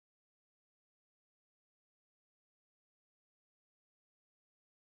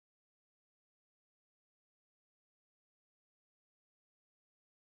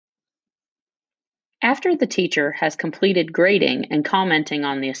After the teacher has completed grading and commenting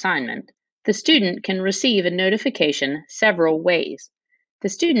on the assignment, the student can receive a notification several ways. The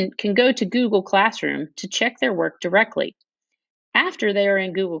student can go to Google Classroom to check their work directly. After they are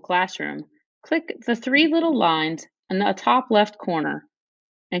in Google Classroom, click the three little lines in the top left corner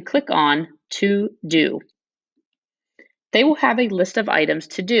and click on To Do. They will have a list of items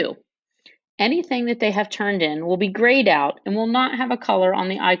to do. Anything that they have turned in will be grayed out and will not have a color on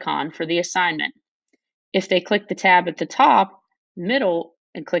the icon for the assignment. If they click the tab at the top, middle,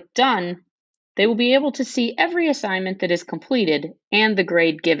 and click Done, they will be able to see every assignment that is completed and the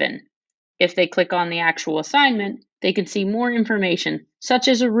grade given. If they click on the actual assignment, they can see more information, such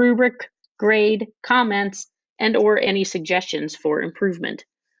as a rubric, grade, comments, and/or any suggestions for improvement.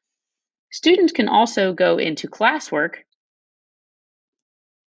 Students can also go into classwork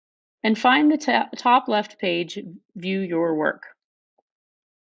and find the top left page, View Your Work.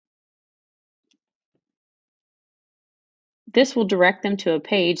 This will direct them to a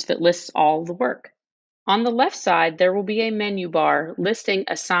page that lists all the work. On the left side, there will be a menu bar listing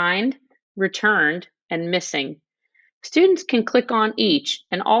assigned, returned, and missing. Students can click on each,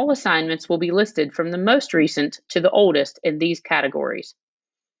 and all assignments will be listed from the most recent to the oldest in these categories.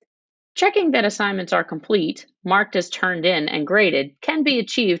 Checking that assignments are complete, marked as turned in and graded, can be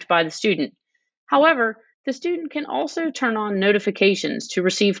achieved by the student. However, the student can also turn on notifications to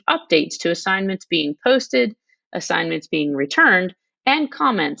receive updates to assignments being posted, assignments being returned, and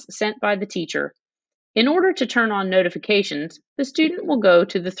comments sent by the teacher. In order to turn on notifications, the student will go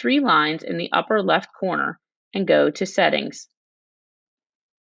to the three lines in the upper left corner and go to Settings.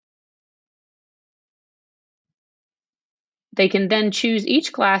 They can then choose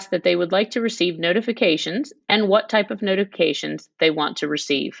each class that they would like to receive notifications and what type of notifications they want to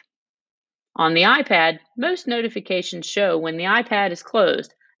receive. On the iPad, most notifications show when the iPad is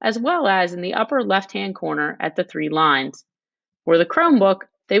closed, as well as in the upper left-hand corner at the three lines. For the Chromebook,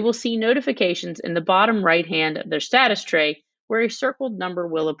 they will see notifications in the bottom right hand of their status tray where a circled number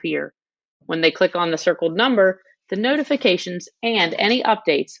will appear. When they click on the circled number, the notifications and any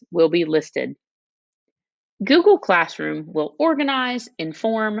updates will be listed. Google Classroom will organize,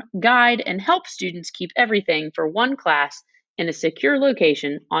 inform, guide, and help students keep everything for one class in a secure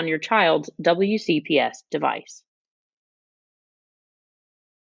location on your child's WCPS device.